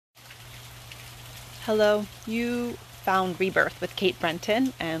Hello, you found Rebirth with Kate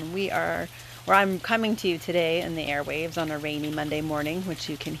Brenton, and I'm coming to you today in the airwaves on a rainy Monday morning, which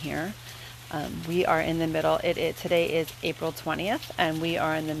you can hear. We are in the middle, today is April 20th, and we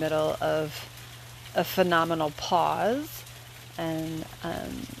are in the middle of a phenomenal pause, and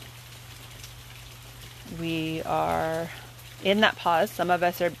we are in that pause. Some of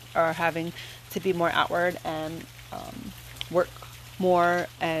us are having to be more outward and work more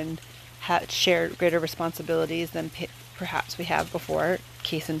and share greater responsibilities than perhaps we have before.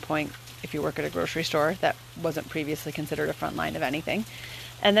 Case in point, if you work at a grocery store, that wasn't previously considered a front line of anything.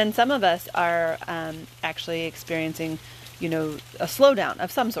 And then some of us are actually experiencing, a slowdown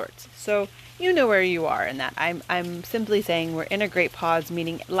of some sorts. So you know where you are in that. I'm simply saying we're in a great pause,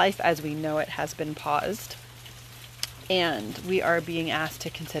 meaning life as we know it has been paused. And we are being asked to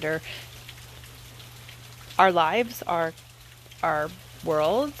consider our lives, our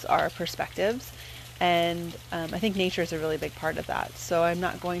worlds, our perspectives, and I think nature is a really big part of that. So I'm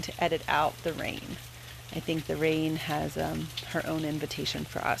not going to edit out the rain. I think the rain has her own invitation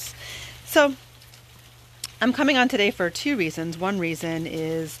for us. So I'm coming on today for two reasons. One reason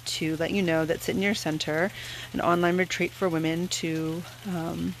is to let you know that Sit in Your Center, an online retreat for women to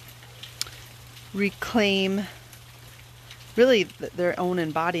reclaim really their own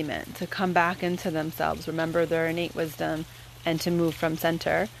embodiment, to come back into themselves, remember their innate wisdom, and to move from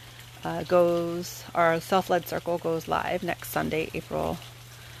center, our self-led circle goes live next Sunday, April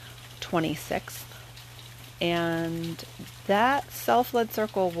 26th. And that self-led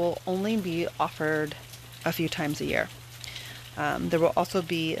circle will only be offered a few times a year. There will also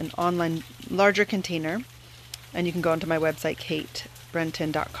be an online larger container, and you can go onto my website,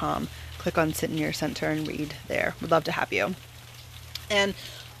 katebrenton.com, click on Sit in Your Center and read there. Would love to have you. And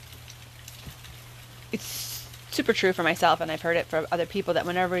it's super true for myself, and I've heard it from other people, that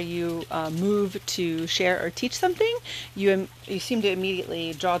whenever you move to share or teach something, you seem to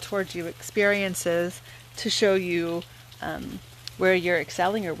immediately draw towards you experiences to show you where you're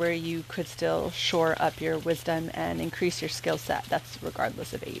excelling or where you could still shore up your wisdom and increase your skill set. That's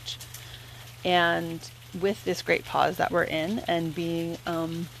regardless of age. And with this great pause that we're in, and being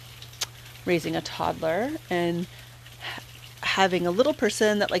raising a toddler and having a little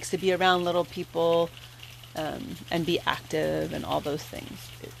person that likes to be around little people and be active and all those things,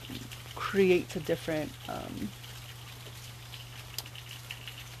 it creates a different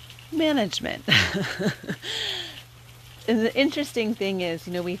management. And the interesting thing is,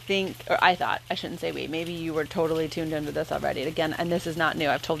 we think, or I thought, I shouldn't say we, maybe you were totally tuned into this already. Again, and this is not new,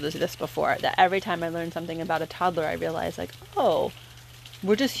 I've told this before, that every time I learn something about a toddler, I realize oh,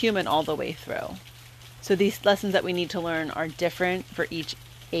 we're just human all the way through. So these lessons that we need to learn are different for each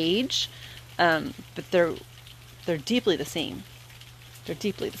age, but they're deeply the same. They're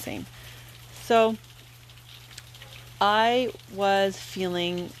deeply the same. So I was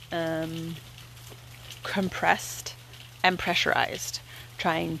feeling compressed and pressurized,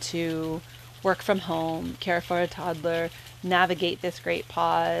 trying to work from home, care for a toddler, navigate this great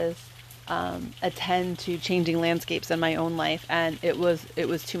pause, attend to changing landscapes in my own life, and it was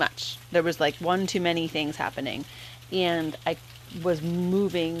too much. There was like one too many things happening, and I was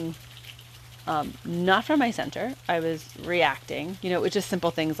moving not from my center. I was reacting. It was just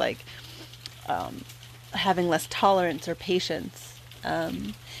simple things like having less tolerance or patience,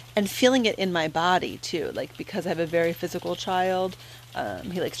 and feeling it in my body too. Like, because I have a very physical child,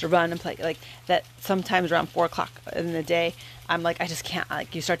 he likes to run and play, like that. Sometimes around 4 o'clock in the day, I'm like, I just can't,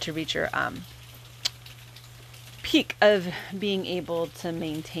 like, you start to reach your peak of being able to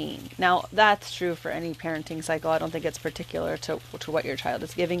maintain. Now, that's true for any parenting cycle. I don't think it's particular to what your child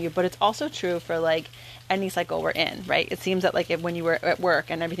is giving you, but it's also true for like any cycle we're in, right? It seems that like when you were at work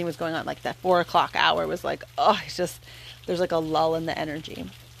and everything was going on, like that 4 o'clock hour was like, it's just, there's like a lull in the energy.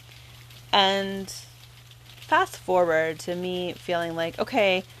 And fast forward to me feeling like,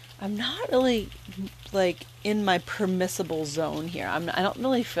 okay, I'm not really like in my permissible zone here. I don't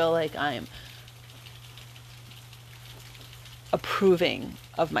really feel like I'm approving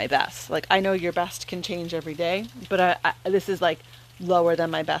of my best. Like, I know your best can change every day, but this is like lower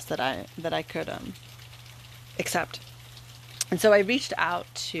than my best that I could accept. And so I reached out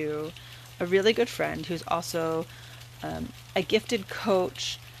to a really good friend who's also a gifted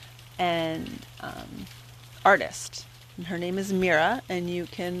coach and artist. And her name is Mira, and you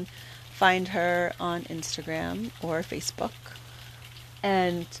can find her on Instagram or Facebook.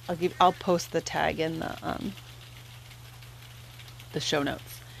 And I'll post the tag in the show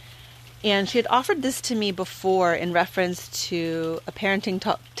notes. And she had offered this to me before in reference to a parenting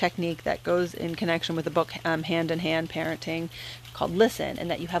technique that goes in connection with the book Hand in Hand Parenting, called Listen,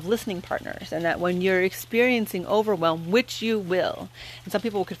 and that you have listening partners, and that when you're experiencing overwhelm, which you will, and some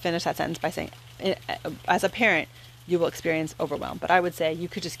people could finish that sentence by saying, as a parent, you will experience overwhelm. But I would say you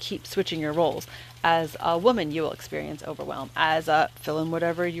could just keep switching your roles. As a woman, you will experience overwhelm. As a fill in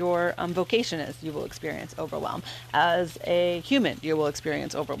whatever your vocation is, you will experience overwhelm. As a human, you will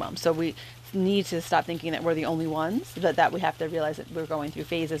experience overwhelm. So we need to stop thinking that we're the only ones, that we have to realize that we're going through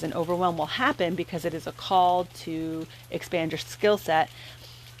phases, and overwhelm will happen because it is a call to expand your skill set.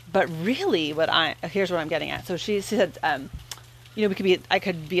 But really here's what I'm getting at. So she said, I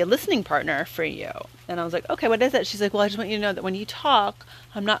could be a listening partner for you. And I was like, okay, what is it? She's like, well, I just want you to know that when you talk,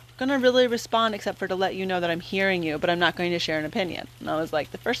 I'm not going to really respond except for to let you know that I'm hearing you, but I'm not going to share an opinion. And I was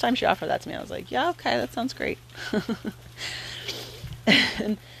like, the first time she offered that to me, I was like, yeah, okay, that sounds great.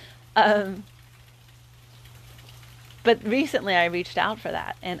 And, but recently I reached out for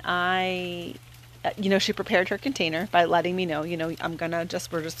that, and she prepared her container by letting me know, I'm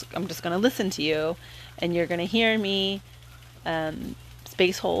just going to listen to you, and you're going to hear me.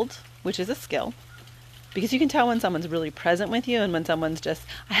 Space hold, which is a skill, because you can tell when someone's really present with you and when someone's just.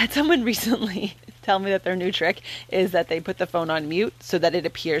 I had someone recently tell me that their new trick is that they put the phone on mute so that it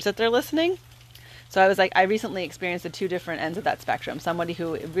appears that they're listening. So I was like, I recently experienced the two different ends of that spectrum. Somebody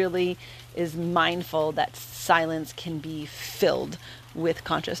who really is mindful that silence can be filled with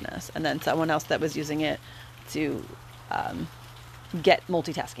consciousness, and then someone else that was using it to get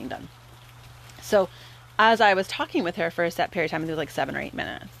multitasking done. So as I was talking with her for a set period of time, it was like 7 or 8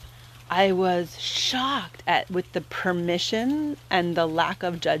 minutes, I was shocked with the permission and the lack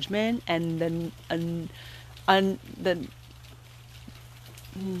of judgment and the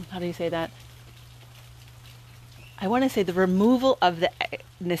how do you say that? I want to say the removal of the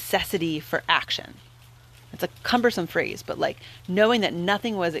necessity for action. It's a cumbersome phrase, but like knowing that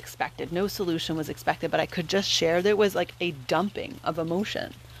nothing was expected, no solution was expected, but I could just share. There was like a dumping of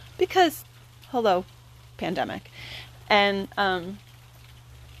emotion because, hello, pandemic. And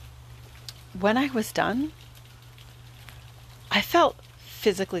when I was done, I felt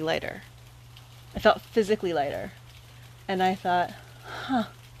physically lighter. And I thought,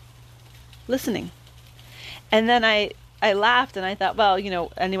 listening. And then I laughed and I thought, well,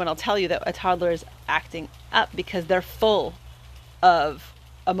 anyone will tell you that a toddler is acting up because they're full of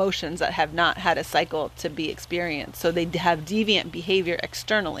emotions that have not had a cycle to be experienced. So they have deviant behavior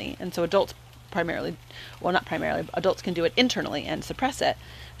externally. And so adults adults can do it internally and suppress it.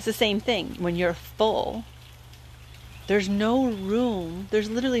 It's the same thing. When you're full, there's no room, there's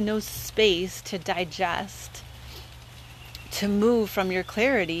literally no space to digest, to move from your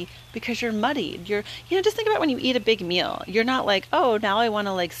clarity, because you're muddied. Just think about when you eat a big meal. You're not like, oh, now I want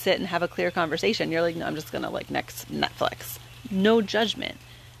to sit and have a clear conversation. You're like, no, I'm just going to next Netflix. No judgment.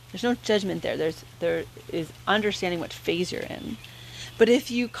 There's no judgment there. There is understanding what phase you're in. But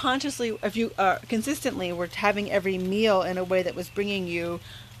if you consistently were having every meal in a way that was bringing you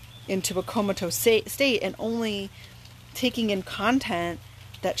into a comatose state and only taking in content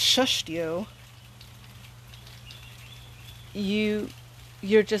that shushed you,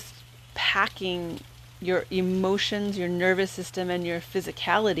 you're just packing your emotions, your nervous system, and your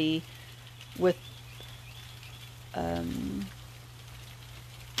physicality with, I'm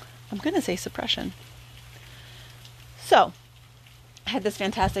going to say suppression. So I had this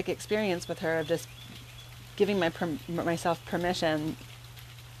fantastic experience with her of just giving myself permission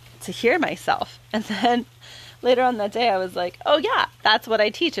to hear myself. And then later on that day, I was like, oh yeah, that's what I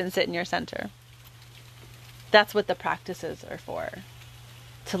teach in Sit in Your Center. That's what the practices are for.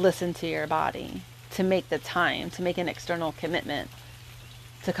 To listen to your body, to make the time, to make an external commitment,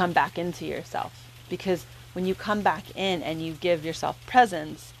 to come back into yourself. Because when you come back in and you give yourself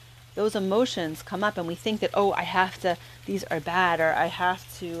presence, those emotions come up and we think that, oh, these are bad, or I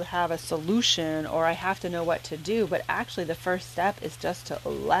have to have a solution, or I have to know what to do. But actually the first step is just to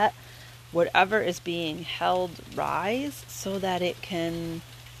let whatever is being held rise so that it can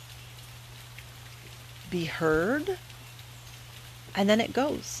be heard, and then it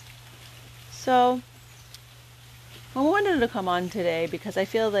goes. So I wanted to come on today because I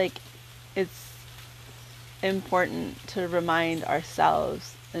feel like it's important to remind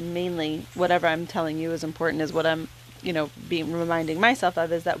ourselves, and mainly whatever I'm telling you is important is what I'm reminding myself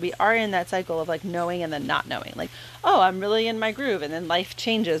of, is that we are in that cycle of knowing and then not knowing. Oh, I'm really in my groove, and then life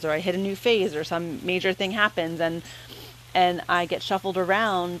changes, or I hit a new phase, or some major thing happens, and I get shuffled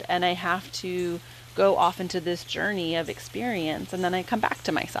around, and I have to go off into this journey of experience, and then I come back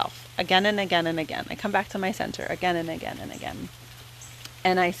to myself again and again and again. I come back to my center again and again and again.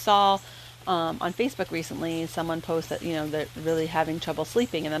 And I saw on Facebook recently someone post that, they're really having trouble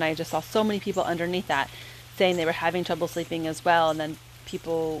sleeping. And then I just saw so many people underneath that saying they were having trouble sleeping as well. And then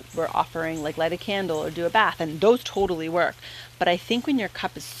people were offering like light a candle or do a bath. And those totally work. But I think when your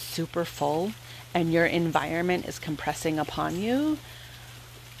cup is super full and your environment is compressing upon you,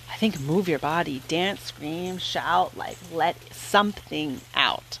 I think move your body, dance, scream, shout, like let something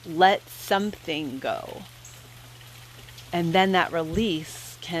out, let something go. And then that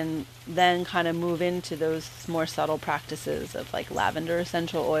release can then kind of move into those more subtle practices of like lavender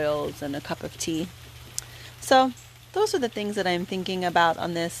essential oils and a cup of tea. So those are the things that I'm thinking about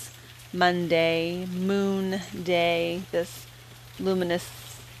on this Monday, moon day, this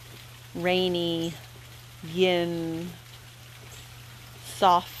luminous, rainy, yin,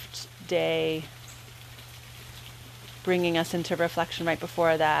 soft day, bringing us into reflection right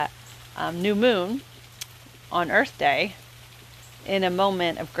before that new moon on Earth Day, in a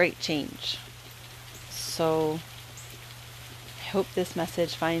moment of great change. So I hope this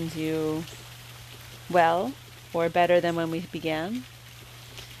message finds you well or better than when we began.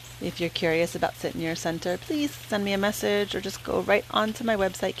 If you're curious about Sit in Your Center, please send me a message or just go right onto my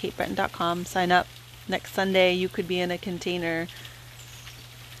website, katebretton.com, sign up. Next Sunday, you could be in a container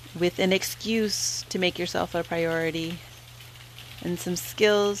with an excuse to make yourself a priority and some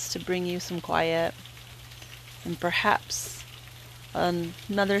skills to bring you some quiet and perhaps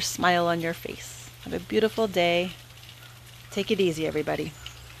another smile on your face. Have a beautiful day. Take it easy, everybody.